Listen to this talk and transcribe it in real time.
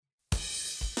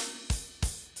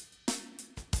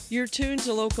You're tuned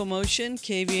to Locomotion,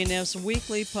 KVNF's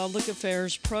weekly public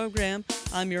affairs program.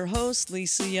 I'm your host,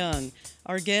 Lisa Young.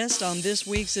 Our guest on this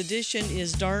week's edition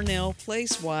is Darnell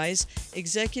Place-Wise,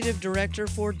 Executive Director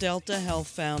for Delta Health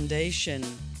Foundation.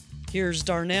 Here's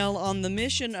Darnell on the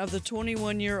mission of the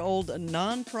 21-year-old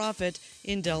nonprofit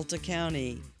in Delta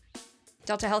County.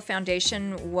 Delta Health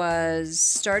Foundation was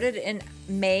started in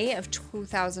May of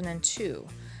 2002,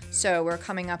 so we're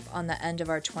coming up on the end of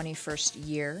our 21st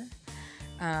year.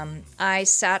 I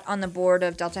sat on the board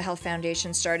of Delta Health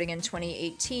Foundation starting in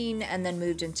 2018 and then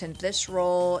moved into this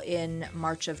role in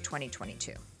March of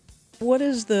 2022. What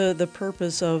is the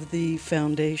purpose of the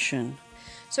foundation?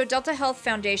 So Delta Health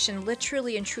Foundation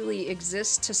literally and truly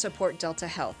exists to support Delta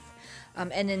Health.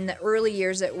 And in the early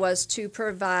years, it was to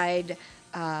provide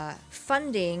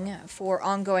funding for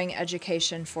ongoing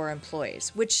education for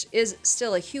employees, which is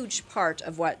still a huge part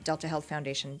of what Delta Health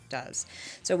Foundation does.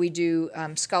 So we do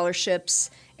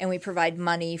scholarships and we provide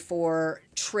money for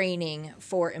training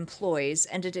for employees,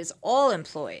 and it is all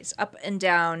employees, up and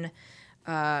down.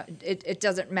 It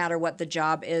doesn't matter what the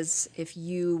job is. If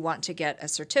you want to get a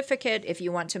certificate, if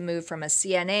you want to move from a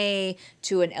CNA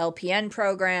to an LPN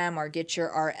program or get your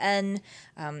RN,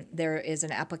 there is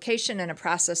an application and a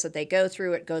process that they go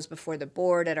through. It goes before the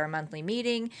board at our monthly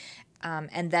meeting,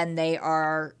 and then they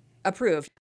are approved.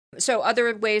 So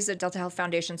other ways that Delta Health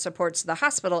Foundation supports the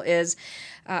hospital is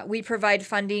we provide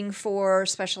funding for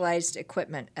specialized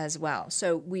equipment as well.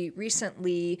 So we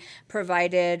recently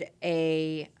provided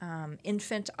a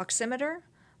infant oximeter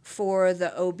for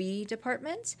the OB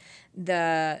department.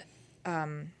 The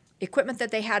equipment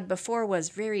that they had before was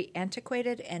very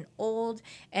antiquated and old,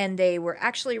 and they were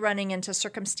actually running into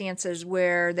circumstances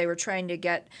where they were trying to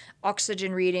get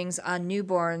oxygen readings on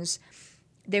newborns.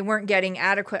 They weren't getting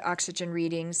adequate oxygen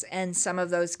readings, and some of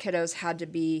those kiddos had to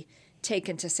be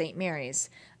taken to St.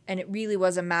 Mary's. And it really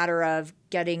was a matter of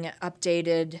getting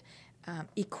updated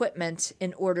equipment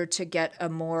in order to get a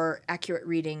more accurate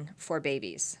reading for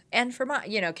babies. And for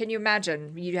can you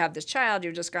imagine, you have this child,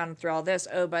 you've just gone through all this,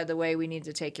 oh, by the way, we need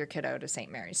to take your kiddo to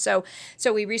St. Mary's. So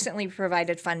we recently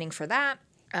provided funding for that.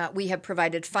 We have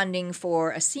provided funding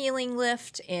for a ceiling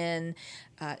lift in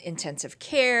intensive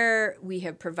care. We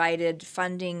have provided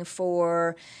funding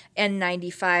for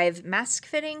N95 mask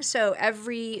fitting. So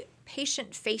every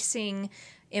patient-facing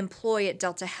employee at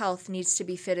Delta Health needs to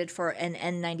be fitted for an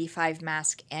N95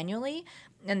 mask annually.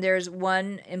 And there's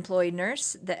one employee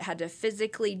nurse that had to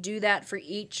physically do that for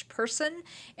each person,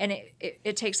 and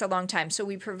it takes a long time. So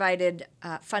we provided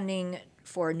funding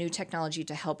for new technology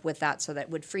to help with that, so that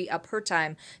would free up her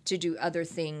time to do other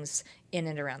things in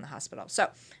and around the hospital. So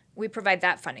we provide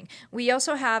that funding. We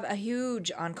also have a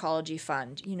huge oncology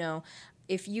fund.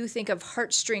 If you think of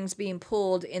heartstrings being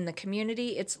pulled in the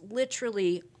community, it's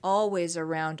literally always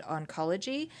around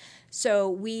oncology. So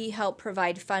we help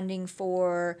provide funding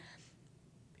for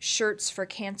shirts for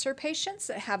cancer patients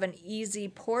that have an easy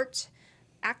port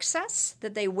access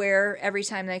that they wear every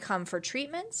time they come for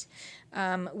treatment.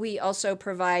 We also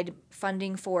provide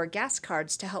funding for gas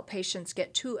cards to help patients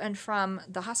get to and from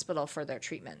the hospital for their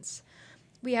treatments.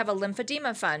 We have a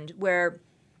lymphedema fund where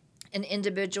an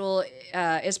individual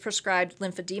is prescribed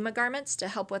lymphedema garments to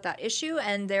help with that issue,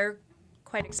 and they're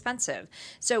quite expensive.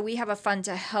 So we have a fund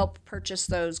to help purchase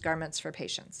those garments for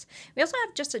patients. We also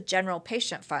have just a general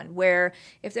patient fund where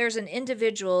if there's an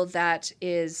individual that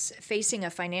is facing a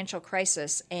financial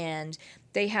crisis and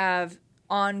they have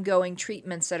ongoing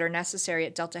treatments that are necessary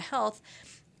at Delta Health,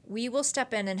 we will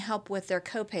step in and help with their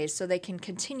copays so they can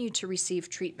continue to receive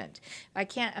treatment. I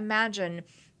can't imagine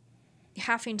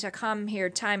having to come here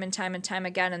time and time and time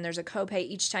again, and there's a copay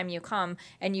each time you come,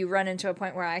 and you run into a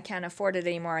point where I can't afford it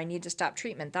anymore, I need to stop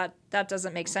treatment. That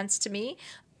doesn't make sense to me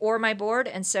or my board,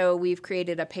 and so we've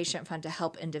created a patient fund to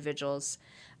help individuals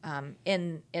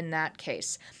in that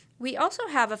case. We also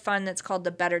have a fund that's called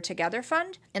the Better Together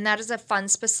Fund, and that is a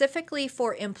fund specifically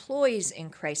for employees in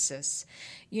crisis.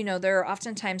 There are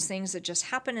oftentimes things that just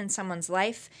happen in someone's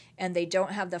life, and they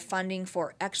don't have the funding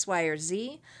for X, Y, or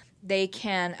Z. They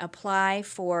can apply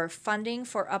for funding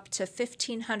for up to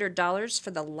 $1,500 for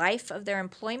the life of their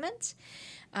employment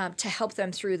to help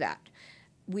them through that.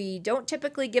 We don't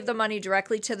typically give the money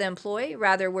directly to the employee.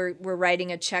 Rather, we're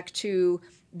writing a check to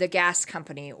the gas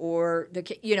company or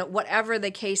whatever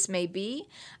the case may be.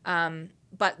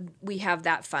 But we have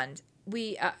that fund.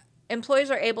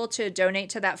 Employees are able to donate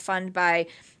to that fund by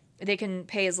they can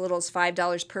pay as little as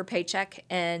 $5 per paycheck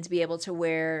and be able to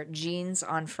wear jeans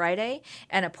on Friday,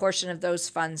 and a portion of those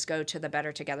funds go to the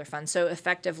Better Together Fund. So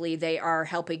effectively, they are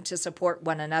helping to support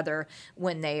one another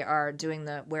when they are doing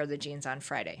the wear the jeans on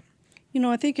Friday.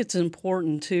 I think it's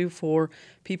important, too, for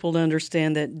people to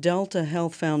understand that Delta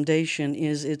Health Foundation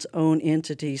is its own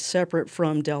entity separate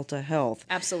from Delta Health.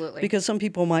 Absolutely. Because some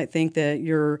people might think that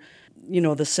you're,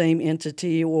 the same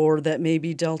entity, or that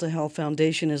maybe Delta Health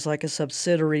Foundation is like a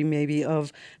subsidiary maybe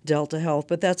of Delta Health,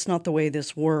 but that's not the way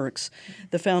this works.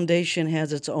 The foundation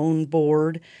has its own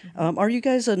board. Are you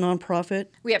guys a nonprofit?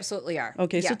 We absolutely are.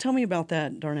 Okay, Yeah. so tell me about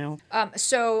that, Darnell.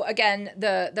 So again,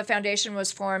 the foundation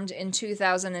was formed in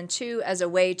 2002 as a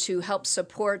way to help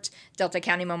support Delta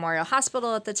County Memorial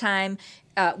Hospital at the time.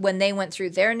 When they went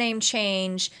through their name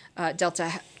change,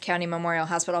 Delta County Memorial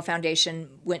Hospital Foundation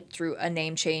went through a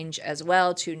name change as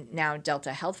well to now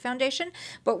Delta Health Foundation.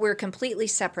 But we're completely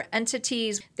separate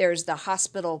entities. There's the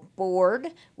hospital board,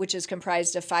 which is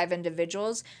comprised of 5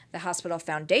 individuals. The hospital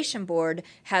foundation board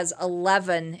has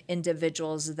 11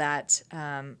 individuals that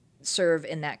serve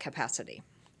in that capacity.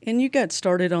 And you got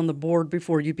started on the board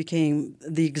before you became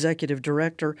the executive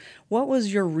director. What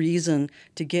was your reason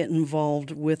to get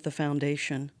involved with the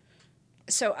foundation?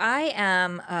 So I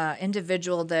am an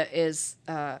individual that is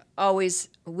always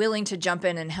willing to jump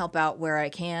in and help out where I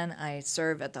can. I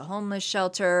serve at the homeless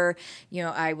shelter.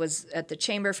 I was at the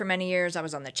chamber for many years. I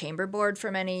was on the chamber board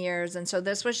for many years. And so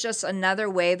this was just another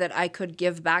way that I could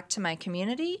give back to my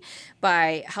community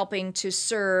by helping to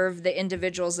serve the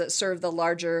individuals that serve the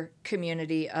larger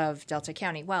community of Delta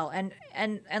County well.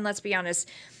 And let's be honest,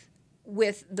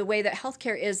 with the way that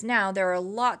healthcare is now, there are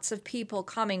lots of people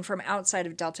coming from outside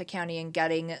of Delta County and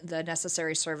getting the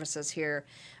necessary services here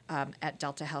at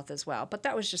Delta Health as well. But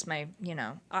that was just my,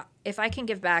 if I can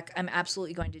give back, I'm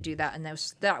absolutely going to do that. And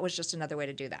that was just another way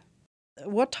to do that.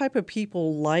 What type of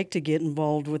people like to get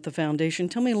involved with the foundation?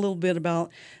 Tell me a little bit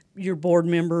about your board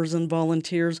members and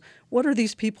volunteers. What are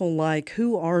these people like?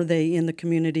 Who are they in the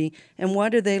community? And why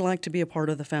do they like to be a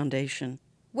part of the foundation?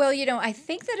 Well, I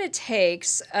think that it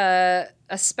takes a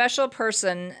special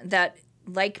person that,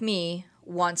 like me,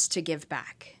 wants to give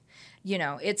back.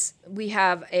 We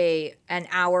have an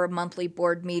hour monthly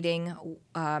board meeting,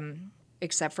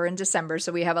 except for in December,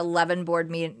 so we have 11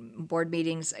 board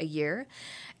meetings a year,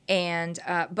 and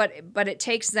but it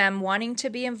takes them wanting to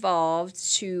be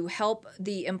involved to help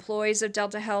the employees of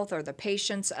Delta Health or the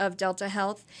patients of Delta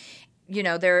Health.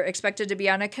 They're expected to be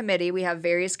on a committee. We have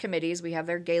various committees. We have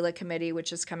our Gala committee,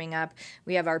 which is coming up.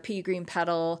 We have our Pea Green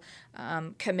Petal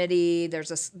committee.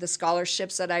 There's the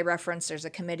scholarships that I referenced. There's a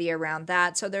committee around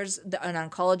that. So there's an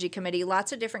oncology committee,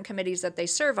 lots of different committees that they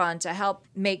serve on to help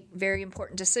make very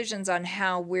important decisions on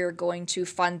how we're going to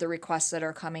fund the requests that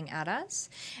are coming at us.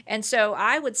 And so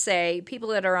I would say people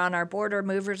that are on our board are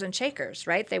movers and shakers,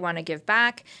 right? They want to give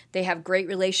back. They have great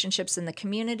relationships in the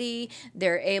community.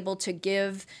 They're able to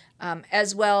give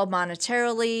as well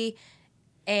monetarily.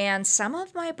 And some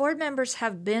of my board members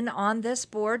have been on this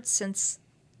board since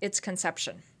its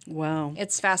conception. Wow.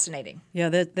 It's fascinating. Yeah,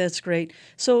 that's great.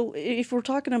 So if we're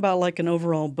talking about like an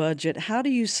overall budget, how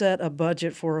do you set a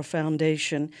budget for a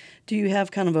foundation? Do you have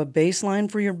kind of a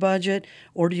baseline for your budget,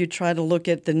 or do you try to look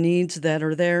at the needs that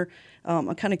are there?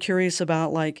 I'm kind of curious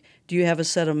about, do you have a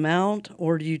set amount,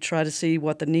 or do you try to see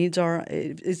what the needs are?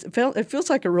 It feels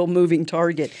like a real moving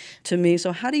target to me.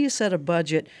 So how do you set a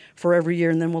budget for every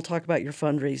year? And then we'll talk about your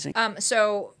fundraising.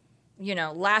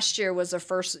 Last year was the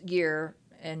first year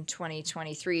in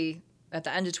 2023, at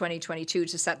the end of 2022,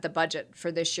 to set the budget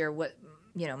for this year.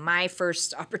 My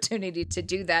first opportunity to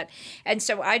do that. And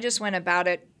so I just went about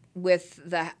it with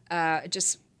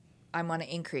I want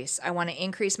to increase. I want to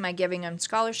increase my giving on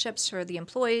scholarships for the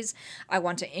employees. I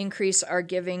want to increase our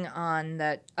giving on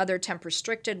the other temp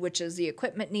restricted, which is the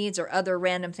equipment needs or other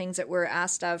random things that we're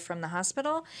asked of from the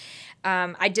hospital.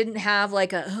 I didn't have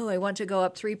I want to go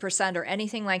up 3% or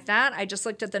anything like that. I just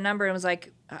looked at the number and was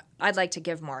like, I'd like to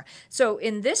give more. So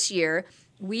in this year,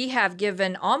 we have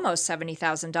given almost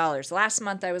 $70,000. Last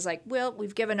month I was like, well,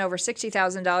 we've given over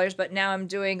 $60,000, but now I'm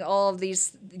doing all of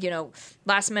these,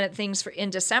 last minute things in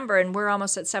December, and we're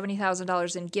almost at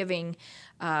 $70,000 in giving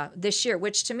this year,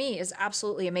 which to me is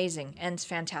absolutely amazing and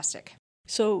fantastic.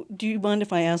 So do you mind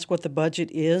if I ask what the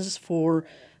budget is for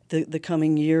the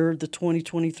coming year, the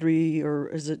 2023, or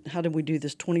is it, how did we do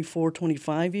this,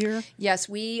 24-25 year? Yes,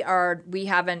 we're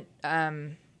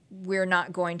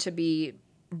not going to be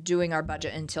doing our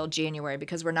budget until January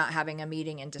because we're not having a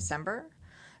meeting in December.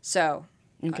 So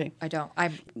okay.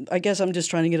 I guess I'm just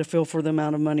trying to get a feel for the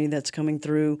amount of money that's coming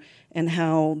through and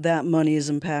how that money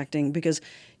is impacting, because,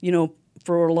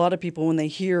 for a lot of people, when they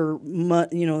hear,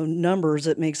 numbers,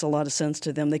 it makes a lot of sense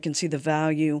to them. They can see the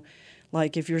value.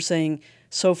 Like if you're saying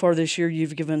so far this year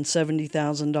you've given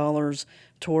 $70,000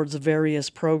 towards various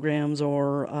programs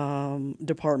or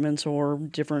departments or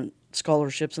different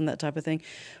scholarships and that type of thing.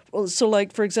 Well, so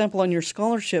like, for example, on your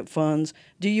scholarship funds,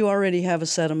 do you already have a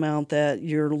set amount that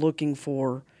you're looking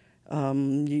for?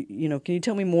 Can you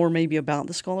tell me more maybe about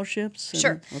the scholarships?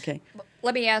 Sure. Okay.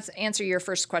 Let me answer your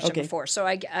first question before. So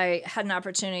I had an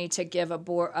opportunity to give an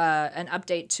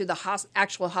update to the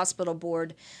actual hospital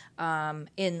board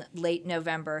in late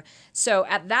November. So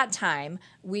at that time,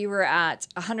 we were at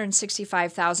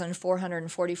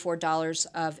 $165,444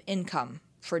 of income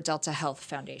for Delta Health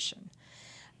Foundation.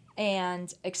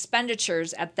 And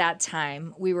expenditures at that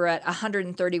time, we were at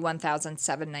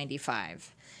 $131,795.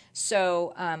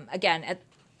 So again,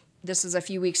 this is a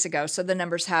few weeks ago, so the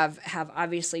numbers have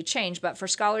obviously changed. But for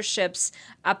scholarships,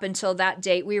 up until that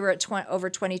date, we were at over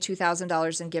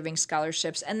 $22,000 in giving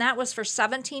scholarships, and that was for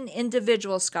 17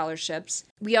 individual scholarships.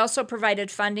 We also provided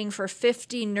funding for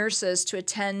 50 nurses to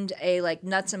attend a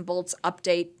nuts and bolts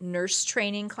update nurse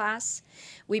training class.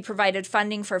 We provided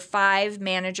funding for 5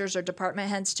 managers or department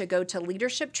heads to go to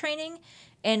leadership training.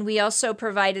 And we also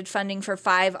provided funding for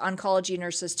 5 oncology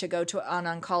nurses to go to an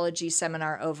oncology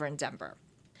seminar over in Denver.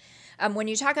 When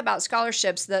you talk about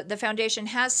scholarships, the foundation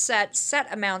has set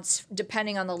amounts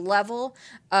depending on the level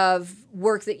of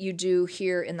work that you do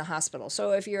here in the hospital.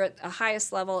 So if you're at the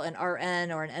highest level, an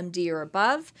RN or an MD or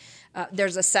above,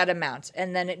 there's a set amount,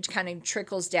 and then it kind of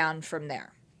trickles down from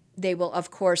there. They will,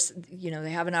 of course,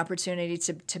 they have an opportunity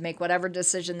to make whatever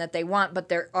decision that they want, but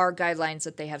there are guidelines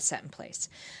that they have set in place.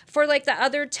 For the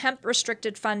other temp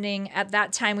restricted funding, at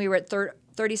that time we were at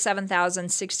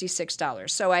 $37,066.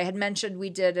 So I had mentioned we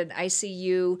did an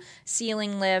ICU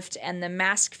ceiling lift and the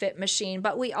mask fit machine,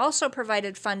 but we also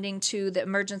provided funding to the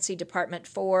emergency department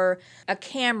for a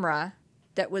camera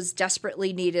that was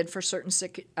desperately needed for certain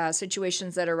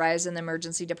situations that arise in the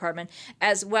emergency department,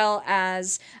 as well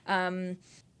as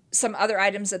some other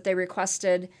items that they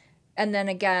requested. And then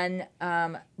again,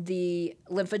 the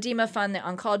lymphedema fund, the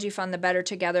oncology fund, the Better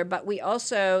Together. But we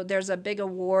also, there's a big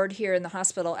award here in the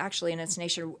hospital, actually, and it's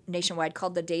nationwide,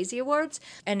 called the Daisy Awards.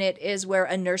 And it is where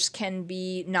a nurse can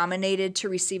be nominated to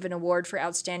receive an award for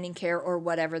outstanding care or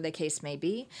whatever the case may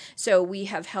be. So we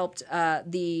have helped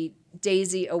the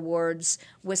Daisy Awards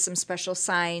with some special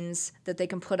signs that they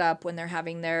can put up when they're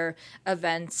having their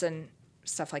events and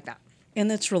stuff like that. And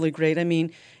that's really great. I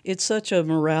mean, it's such a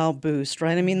morale boost,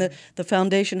 right? I mean, the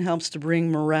foundation helps to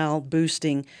bring morale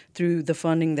boosting through the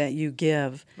funding that you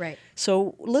give. Right.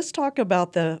 So let's talk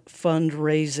about the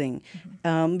fundraising,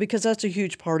 because that's a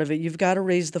huge part of it. You've got to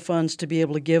raise the funds to be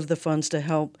able to give the funds to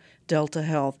help Delta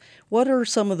Health. What are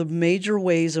some of the major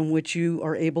ways in which you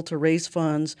are able to raise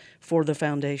funds for the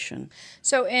foundation?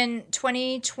 So in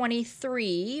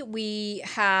 2023, we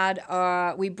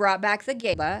brought back the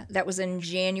Gala. That was in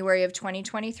January of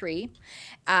 2023.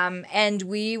 And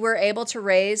we were able to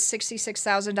raise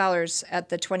 $66,000 at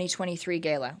the 2023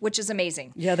 Gala, which is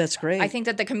amazing. Yeah, that's great. I think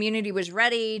that the community was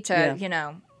ready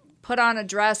to, put on a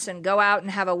dress and go out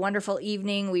and have a wonderful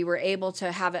evening. We were able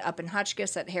to have it up in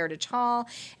Hotchkiss at Heritage Hall.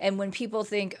 And when people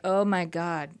think, oh my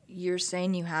God, you're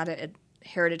saying you had it at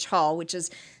Heritage Hall, which is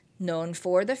known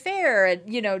for the fair,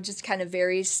 and, just kind of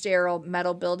very sterile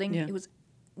metal building. Yeah.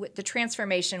 The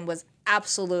transformation was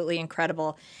absolutely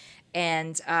incredible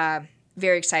and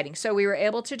very exciting. So we were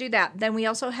able to do that. Then we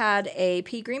also had a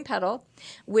Pea Green Pedal,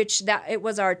 it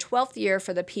was our 12th year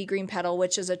for the Pea Green Pedal,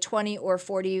 which is a 20 or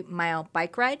 40 mile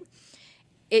bike ride.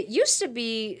 It used to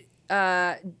be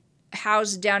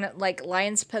housed down at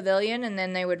Lions Pavilion, and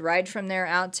then they would ride from there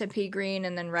out to Pea Green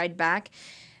and then ride back.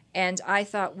 And I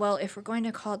thought, well, if we're going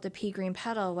to call it the Pea Green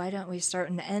Pedal, why don't we start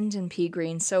and end in Pea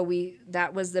Green? So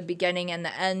that was the beginning, and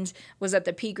the end was at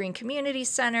the Pea Green Community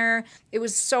Center. It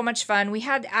was so much fun. We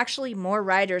had actually more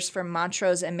riders from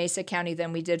Montrose and Mesa County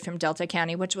than we did from Delta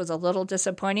County, which was a little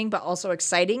disappointing, but also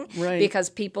exciting, right? Because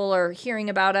people are hearing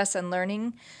about us and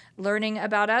learning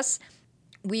about us.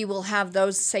 We will have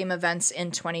those same events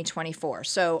in 2024.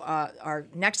 So our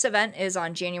next event is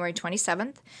on January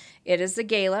 27th. It is the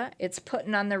Gala. It's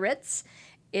putting on the Ritz.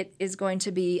 It is going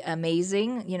to be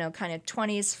amazing, kind of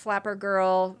 20s flapper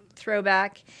girl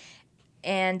throwback.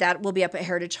 And that will be up at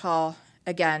Heritage Hall.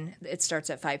 Again, it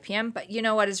starts at 5 p.m. But you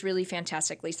know what is really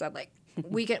fantastic, Lisa?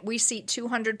 We seat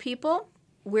 200 people.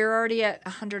 We're already at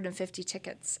 150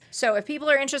 tickets. So if people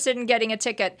are interested in getting a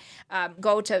ticket,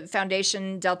 go to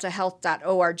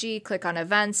foundationdeltahealth.org, click on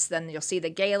events, then you'll see the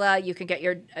Gala. You can get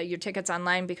your tickets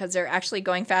online because they're actually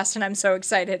going fast, and I'm so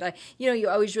excited. You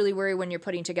always really worry when you're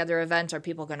putting together an event, are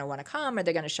people going to want to come? Are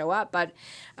they going to show up? But,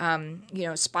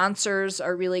 sponsors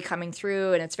are really coming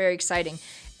through, and it's very exciting.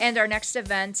 And our next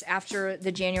event after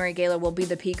the January Gala will be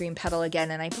the Pea Green Pedal again,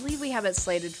 and I believe we have it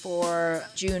slated for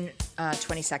June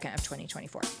 22nd of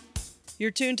 2024. You're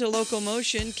tuned to Local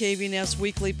Motion, KVNF's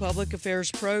weekly public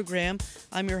affairs program.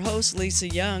 I'm your host, Lisa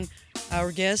Young.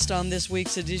 Our guest on this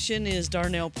week's edition is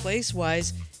Darnell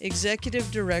Place-Wise, Executive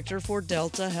Director for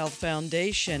Delta Health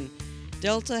Foundation.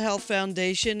 Delta Health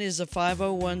Foundation is a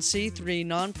 501c3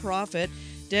 nonprofit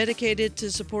dedicated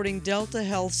to supporting Delta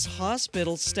Health's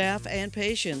hospital staff and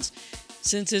patients.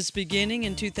 Since its beginning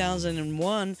in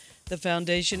 2001, the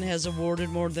foundation has awarded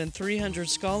more than 300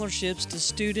 scholarships to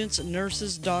students,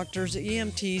 nurses, doctors,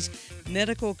 EMTs,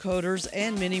 medical coders,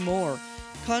 and many more.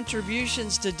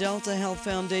 Contributions to Delta Health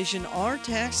Foundation are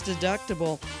tax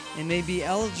deductible and may be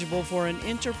eligible for an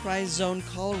Enterprise Zone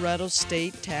Colorado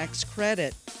State tax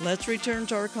credit. Let's return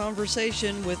to our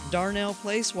conversation with Darnell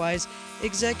Place-Wise,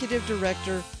 Executive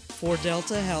Director for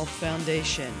Delta Health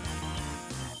Foundation.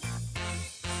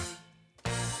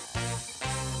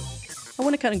 I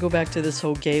want to kind of go back to this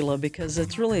whole gala because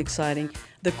it's really exciting.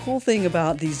 The cool thing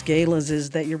about these galas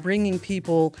is that you're bringing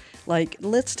people, like,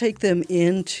 let's take them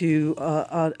into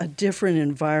a different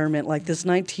environment, like this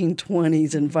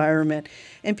 1920s environment,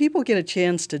 and people get a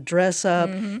chance to dress up.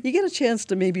 Mm-hmm. You get a chance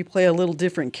to maybe play a little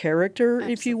different character.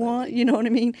 Absolutely. If you want, you know what I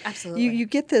mean? Absolutely. You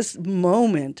get this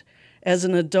moment as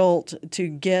an adult to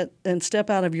get and step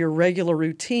out of your regular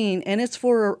routine, and it's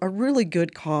for a really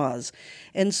good cause.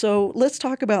 And so let's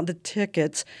talk about the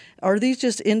tickets. Are these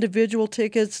just individual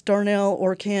tickets, Darnell,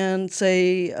 or can,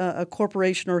 say, a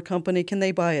corporation or a company, can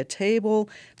they buy a table?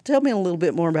 Tell me a little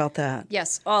bit more about that.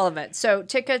 Yes, all of it. So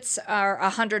tickets are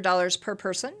 $100 per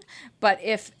person, but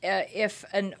if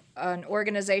an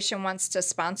organization wants to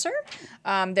sponsor,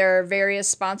 there are various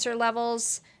sponsor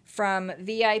levels, from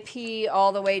VIP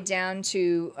all the way down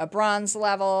to a bronze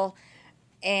level,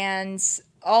 and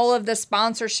all of the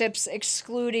sponsorships,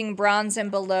 excluding bronze and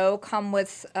below, come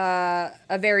with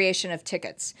a variation of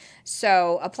tickets.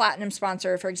 So a platinum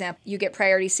sponsor, for example, you get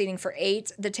priority seating for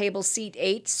 8. The tables seat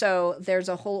 8, so there's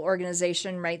a whole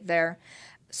organization right there.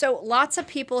 So lots of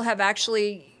people have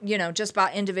actually, just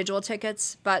bought individual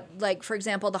tickets, but like, for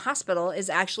example, the hospital is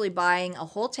actually buying a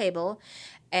whole table,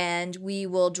 and we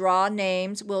will draw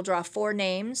names. We'll draw 4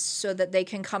 names so that they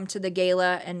can come to the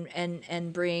gala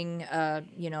and bring, a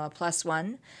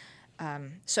 +1.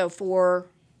 So 4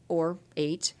 or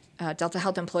 8 Delta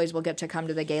Health employees will get to come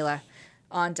to the gala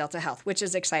on Delta Health, which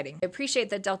is exciting. I appreciate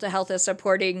that Delta Health is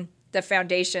supporting the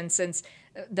foundation, since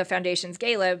the foundation's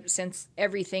gala, since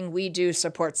everything we do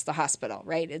supports the hospital,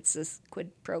 right? It's this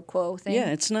quid pro quo thing.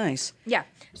 Yeah, it's nice. Yeah.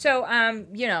 So,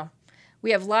 we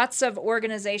have lots of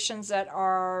organizations that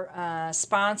are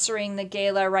sponsoring the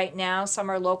gala right now.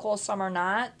 Some are local, some are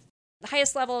not. The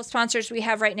highest level of sponsors we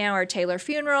have right now are Taylor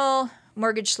Funeral,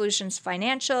 Mortgage Solutions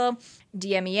Financial,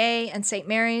 DMEA, and St.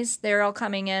 Mary's. They're all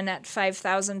coming in at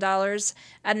 $5,000,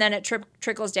 and then it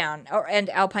trickles down, and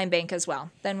Alpine Bank as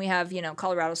well. Then we have,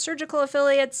 Colorado Surgical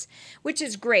Affiliates, which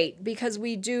is great because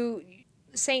we do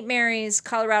St. Mary's,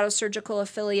 Colorado Surgical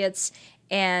Affiliates,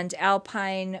 and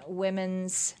Alpine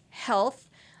Women's Health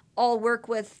all work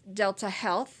with Delta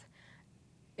Health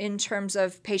in terms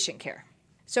of patient care.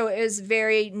 So it is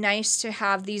very nice to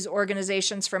have these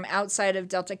organizations from outside of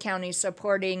Delta County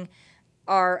supporting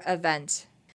our event.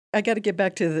 I got to get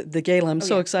back to the gala. I'm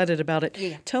so excited about it.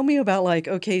 Yeah. Tell me about,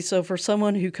 so for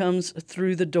someone who comes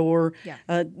through the door,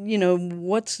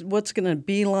 what's going to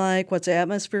be like? What's the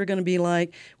atmosphere going to be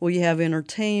like? Will you have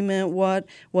entertainment?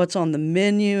 What's on the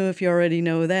menu, if you already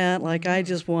know that? I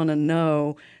just want to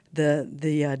know the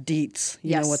deets,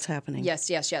 yes. know what's happening.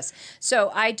 Yes.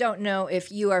 So I don't know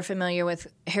if you are familiar with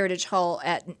Heritage Hall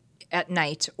at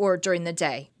night or during the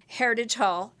day. Heritage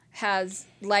Hall has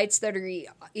lights that are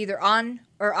either on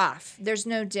or off. There's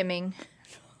no dimming.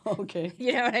 Okay.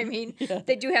 You know what I mean? Yeah.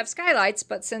 They do have skylights,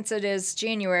 but since it is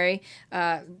January,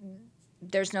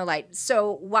 there's no light.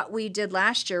 So what we did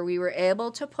last year, we were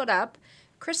able to put up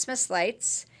Christmas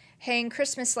lights, hang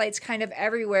Christmas lights kind of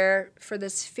everywhere for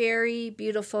this very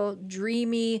beautiful,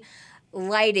 dreamy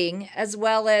lighting, as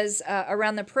well as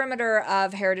around the perimeter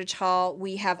of Heritage Hall,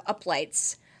 we have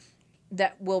uplights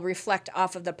that will reflect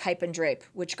off of the pipe and drape,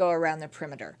 which go around the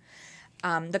perimeter.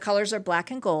 The colors are black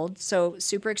and gold, so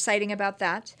super exciting about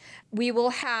that. We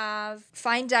will have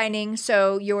fine dining,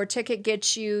 so your ticket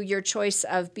gets you your choice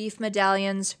of beef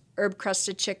medallions,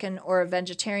 herb-crusted chicken, or a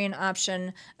vegetarian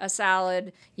option, a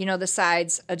salad, the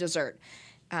sides, a dessert.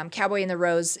 Cowboy in the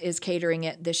Rose is catering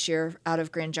it this year out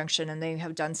of Grand Junction, and they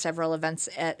have done several events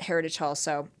at Heritage Hall,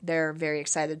 so they're very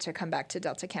excited to come back to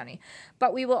Delta County.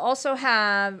 But we will also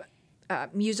have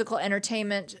musical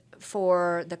entertainment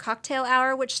for the cocktail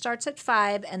hour, which starts at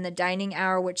 5, and the dining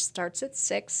hour, which starts at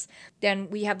 6. Then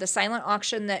we have the silent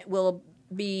auction that will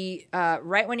be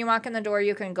right when you walk in the door.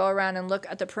 You can go around and look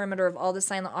at the perimeter of all the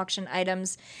silent auction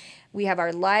items. We have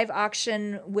our live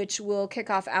auction, which will kick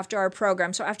off after our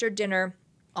program. So after dinner,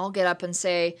 I'll get up and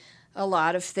say a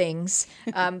lot of things,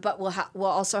 but we'll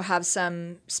also have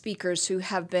some speakers who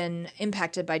have been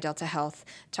impacted by Delta Health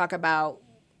talk about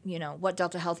what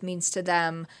Delta Health means to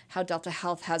them, how Delta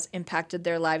Health has impacted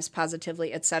their lives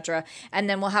positively, etc. And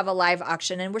then we'll have a live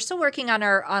auction. And we're still working on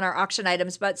our auction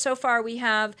items, but so far we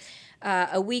have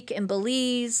a week in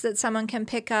Belize that someone can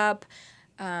pick up.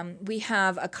 We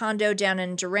have a condo down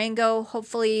in Durango,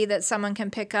 hopefully, that someone can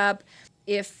pick up.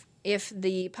 If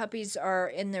the puppies are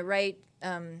in the right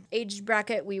age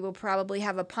bracket, we will probably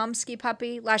have a Pomsky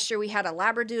puppy. Last year we had a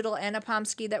Labradoodle and a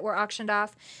Pomsky that were auctioned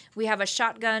off. We have a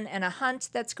Shotgun and a Hunt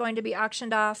that's going to be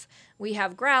auctioned off. We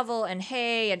have gravel and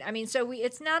hay, and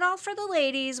it's not all for the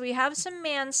ladies. We have some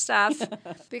man stuff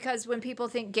because when people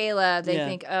think gala, they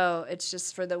think, oh, it's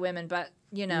just for the women, but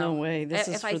no way. This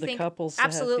is for the couples.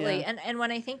 Absolutely. And when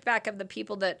I think back of the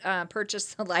people that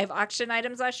purchased the live auction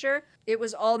items last year, it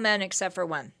was all men except for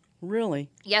one. Really?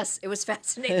 Yes, it was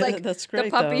fascinating. Like that's great. The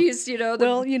puppies,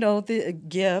 the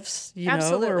gifts,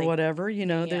 or whatever.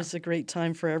 There's a great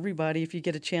time for everybody. If you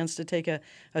get a chance to take a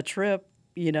trip,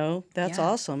 that's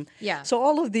awesome. Yeah. So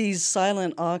all of these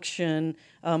silent auction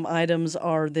items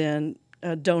are then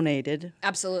donated.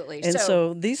 Absolutely. And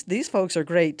so these folks are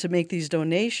great to make these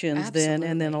donations absolutely.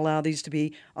 and then allow these to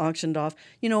be auctioned off.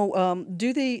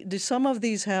 Do some of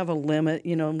these have a limit,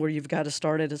 where you've got to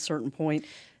start at a certain point?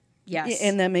 Yes.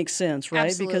 And that makes sense, right?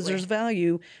 Absolutely. Because there's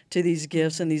value to these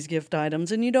gifts and these gift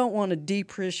items, and you don't want to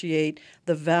depreciate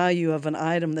the value of an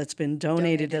item that's been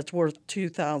donated. That's worth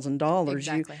 $2,000.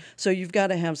 Exactly. So you've got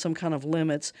to have some kind of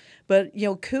limits. But,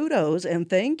 kudos and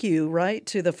thank you, right,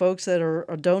 to the folks that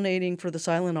are donating for the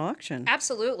silent auction.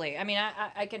 Absolutely. I mean,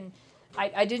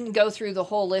 I didn't go through the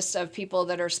whole list of people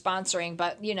that are sponsoring,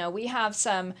 but, we have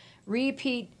some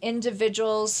repeat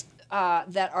individuals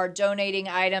that are donating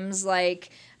items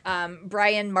like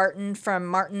Brian Martin from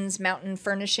Martin's Mountain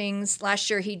Furnishings. Last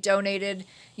year he donated,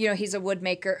 he's a wood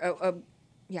maker.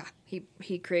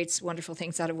 He creates wonderful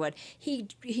things out of wood.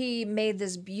 He made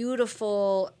this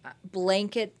beautiful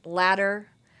blanket ladder.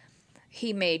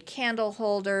 He made candle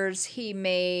holders. He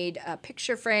made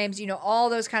picture frames,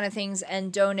 all those kind of things,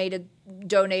 and donated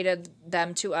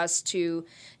them to us to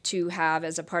have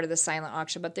as a part of the silent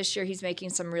auction. But this year he's making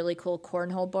some really cool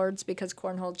cornhole boards because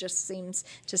cornhole just seems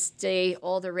to stay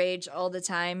all the rage all the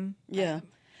time. Yeah.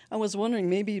 I was wondering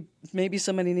maybe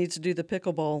somebody needs to do the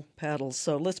pickleball paddles.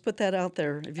 So let's put that out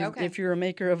there. If you're a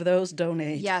maker of those,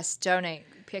 donate. Yes, donate.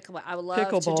 Pickleball. I would love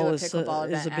to do a pickleball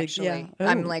event, actually. Yeah.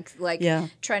 I'm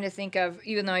trying to think of,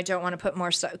 even though I don't want to put more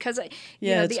stuff, because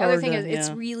the other thing is it's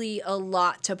really a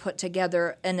lot to put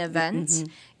together an event.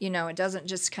 Mm-hmm. It doesn't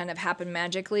just kind of happen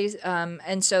magically.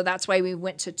 And so that's why we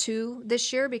went to 2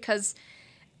 this year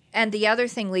and the other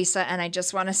thing, Lisa, and I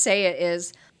just want to say it,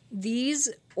 is these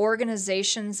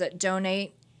organizations that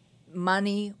donate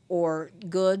money or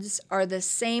goods are the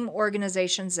same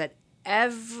organizations that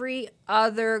every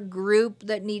other group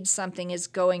that needs something is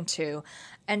going to.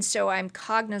 And so I'm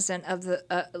cognizant of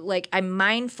I'm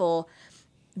mindful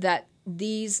that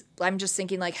I'm just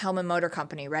thinking like Hellman Motor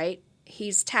Company, right?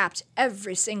 He's tapped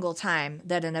every single time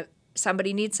that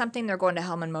somebody needs something, they're going to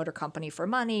Hellman Motor Company for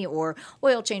money or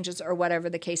oil changes or whatever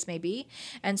the case may be.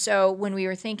 And so when we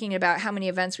were thinking about how many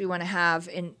events we want to have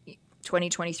in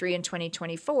 2023 and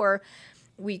 2024,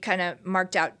 we kind of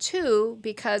marked out 2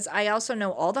 because I also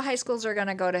know all the high schools are going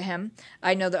to go to him.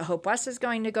 I know that Hope West is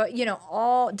going to go,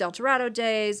 all Deltorado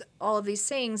Days, all of these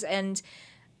things. And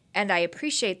I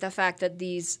appreciate the fact that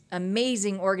these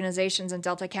amazing organizations in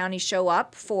Delta County show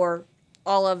up for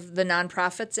all of the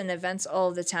nonprofits and events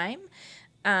all the time.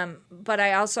 But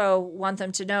I also want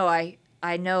them to know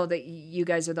I know that you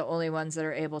guys are the only ones that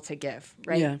are able to give,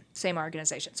 right? Yeah. Same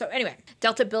organization. So anyway,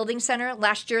 Delta Building Center,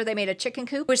 last year they made a chicken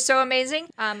coop, which was so amazing.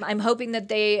 I'm hoping that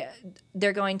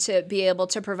they're going to be able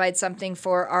to provide something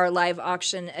for our live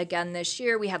auction again this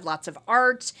year. We had lots of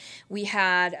art. We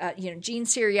had, Jean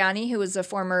Sirianni, who was a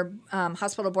former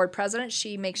hospital board president.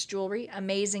 She makes jewelry,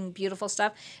 amazing, beautiful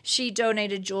stuff. She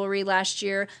donated jewelry last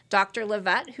year. Dr.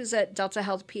 Levette, who's at Delta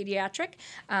Health Pediatric,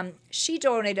 she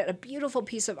donated a beautiful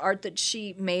piece of art that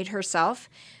she made herself.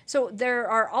 So there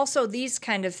are also these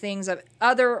kind of things of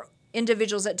other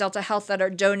individuals at Delta Health that are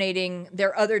donating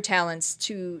their other talents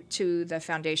to the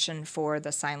foundation for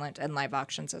the silent and live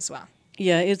auctions as well.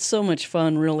 Yeah, it's so much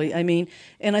fun, really. I mean,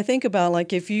 and I think about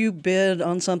like if you bid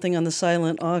on something on the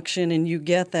silent auction and you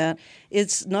get that,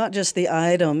 it's not just the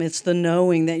item, it's the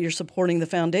knowing that you're supporting the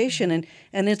foundation and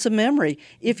it's a memory.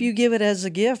 If you give it as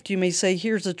a gift, you may say,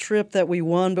 here's a trip that we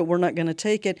won, but we're not going to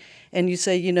take it. And you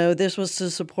say, this was to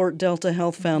support Delta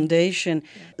Health Foundation.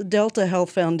 Yeah. Delta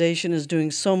Health Foundation is doing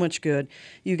so much good.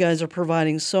 You guys are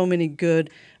providing so many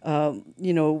good,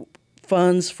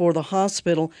 funds for the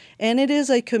hospital, and it is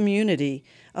a community.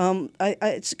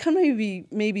 It's kind of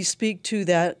maybe speak to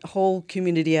that whole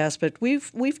community aspect.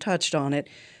 We've touched on it,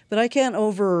 but I can't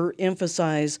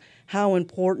overemphasize how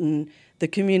important the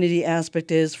community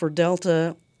aspect is for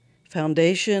Delta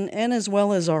Foundation and as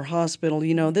well as our hospital.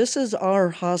 This is our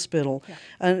hospital. Yeah.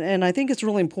 And I think it's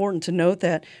really important to note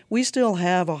that we still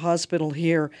have a hospital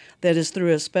here that is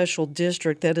through a special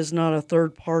district that is not a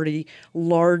third-party,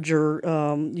 larger,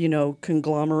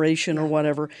 conglomeration or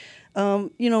whatever.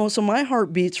 So my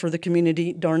heart beats for the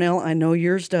community. Darnell, I know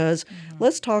yours does. Mm-hmm.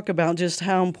 Let's talk about just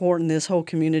how important this whole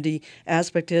community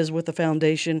aspect is with the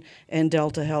foundation and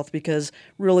Delta Health, because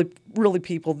really,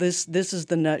 people, this is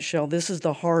the nutshell. This is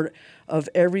the heart of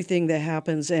everything that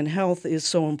happens, and health is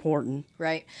so important.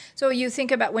 Right. So you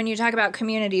think about, when you talk about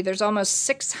community, there's almost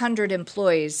 600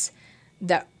 employees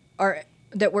that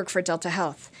work for Delta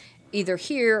Health, either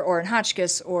here or in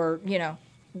Hotchkiss or,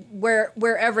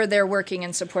 wherever they're working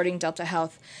and supporting Delta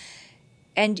Health.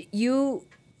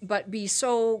 But be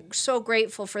so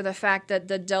grateful for the fact that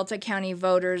the Delta County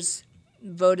voters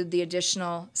voted the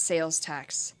additional sales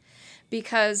tax,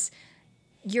 because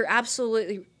you're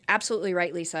absolutely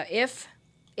right, Lisa. If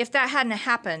that hadn't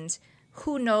happened,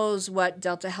 who knows what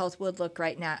Delta Health would look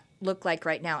like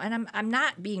right now? And I'm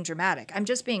not being dramatic. I'm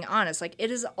just being honest. Like,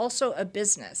 it is also a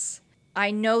business. I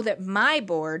know that my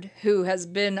board, who has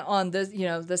been on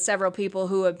the several people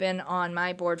who have been on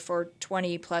my board for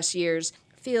 20 plus years,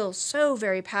 feel so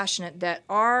very passionate that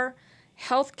our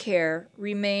health care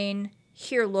remain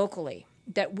here locally,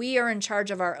 that we are in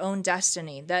charge of our own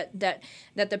destiny, that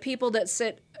the people that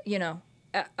sit,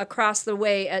 across the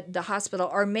way at the hospital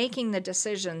are making the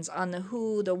decisions on the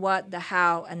who, the what, the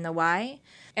how, and the why.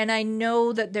 And I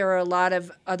know that there are a lot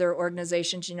of other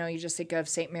organizations, you just think of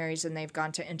St. Mary's and they've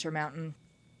gone to Intermountain.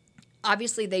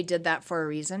 Obviously, they did that for a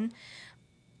reason.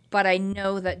 But I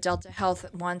know that Delta Health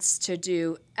wants to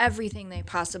do everything they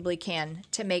possibly can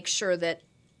to make sure that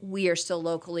we are still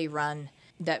locally run,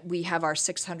 that we have our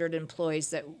 600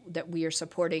 employees that we are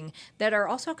supporting that are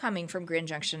also coming from Grand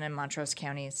Junction and Montrose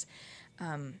counties.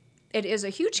 It is a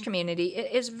huge community.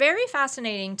 It is very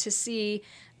fascinating to see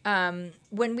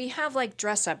when we have like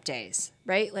dress up days,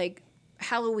 right? Like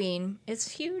Halloween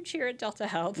is huge here at Delta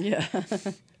Health. Yeah.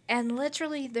 And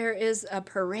literally there is a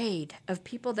parade of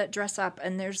people that dress up,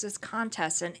 and there's this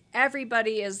contest, and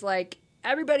everybody's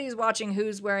watching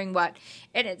who's wearing what.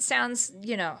 And it sounds,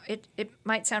 it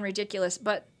might sound ridiculous,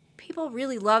 but people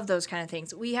really love those kind of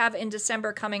things. We have in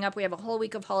December coming up, we have a whole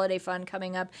week of holiday fun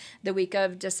coming up, the week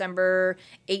of December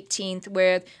 18th,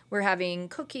 where we're having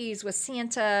cookies with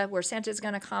Santa, where Santa's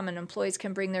going to come and employees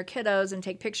can bring their kiddos and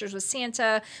take pictures with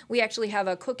Santa. We actually have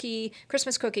a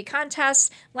Christmas cookie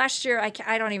contest. Last year,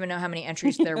 I don't even know how many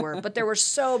entries there were, but there were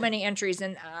so many entries,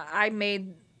 and I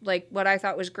made like what I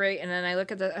thought was great, and then I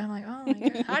look at I'm like, oh my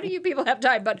God, how do you people have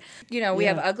time? But, we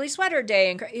have Ugly Sweater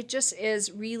Day, and it just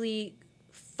is really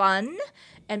fun,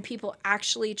 and people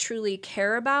actually truly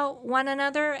care about one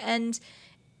another, and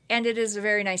it is a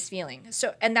very nice feeling.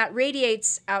 So, and that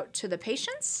radiates out to the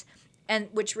patients, and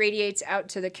which radiates out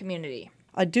to the community.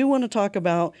 I do want to talk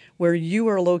about where you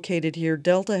are located here.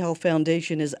 Delta Health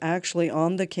Foundation is actually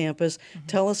on the campus. Mm-hmm.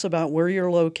 Tell us about where you're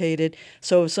located.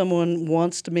 So if someone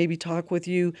wants to maybe talk with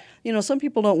you, some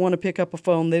people don't want to pick up a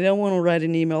phone. They don't want to write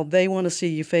an email. They want to see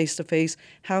you face to face.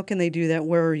 How can they do that?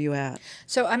 Where are you at?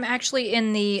 So I'm actually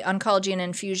in the Oncology and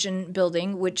Infusion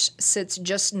building, which sits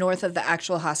just north of the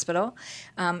actual hospital.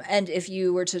 And if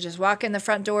you were to just walk in the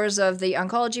front doors of the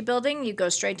oncology building, you go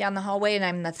straight down the hallway, and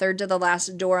I'm the third to the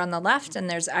last door on the left. And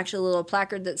there's actually a little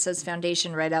placard that says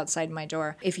Foundation right outside my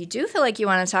door. If you do feel like you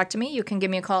want to talk to me, you can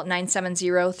give me a call at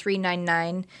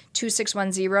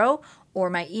 970-399-2610,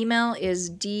 or my email is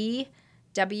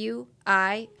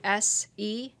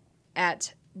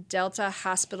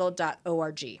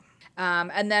dwise@deltahospital.org.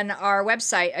 And then our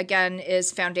website, again,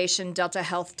 is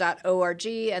foundationdeltahealth.org,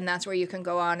 and that's where you can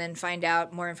go on and find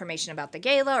out more information about the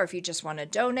gala, or if you just want to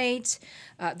donate.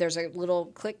 There's a little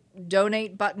click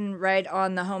donate button right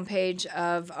on the homepage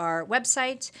of our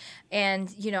website.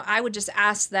 And, I would just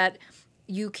ask that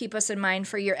you keep us in mind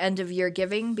for your end of year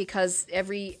giving, because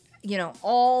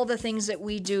all the things that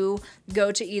we do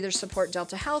go to either support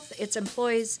Delta Health, its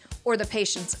employees, or the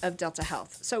patients of Delta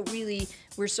Health. So really,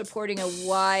 we're supporting a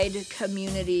wide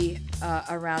community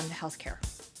around healthcare.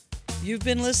 You've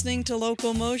been listening to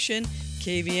Local Motion,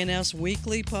 KVNF's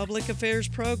weekly public affairs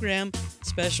program.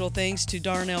 Special thanks to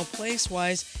Darnell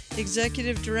Place-Wise,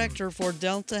 Executive Director for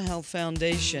Delta Health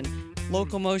Foundation.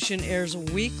 Local Motion airs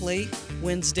weekly,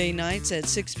 Wednesday nights at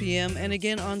 6 p.m. and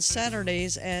again on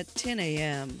Saturdays at 10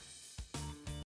 a.m.